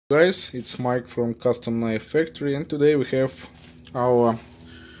Guys, it's Mike from Custom Knife Factory, and today we have our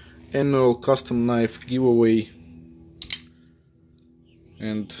annual custom knife giveaway,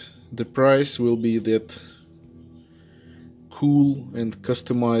 and the prize will be that cool and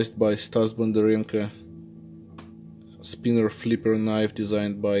customized by Stas Bondarenko spinner flipper knife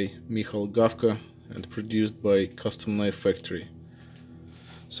designed by Michal Gawka and produced by Custom Knife Factory.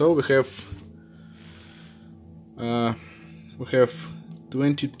 So we have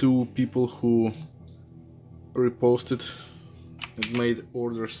 22 people who reposted and made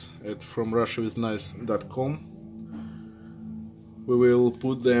orders at FromRussiaWithKnives.com. We will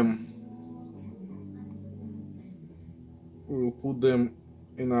put them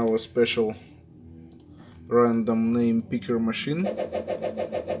in our special random name picker machine.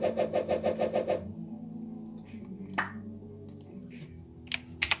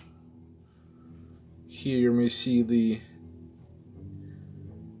 Here you may see the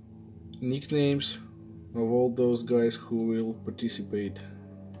nicknames of all those guys who will participate.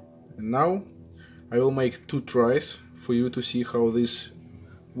 And now I will make 2 tries for you to see how this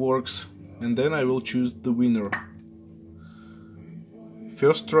works, and then I will choose the winner.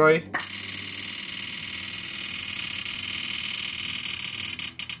 First try.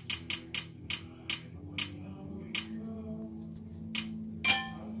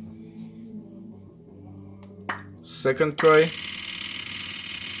 Second try.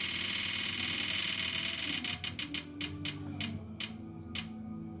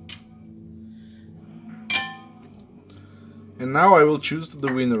 And now I will choose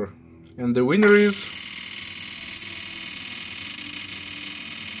the winner. And the winner is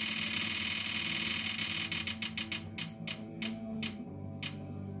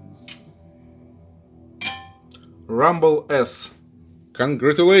Rumble S.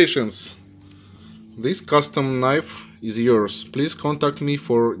 Congratulations! This custom knife is yours. Please contact me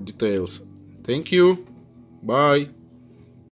for details. Thank you. Bye.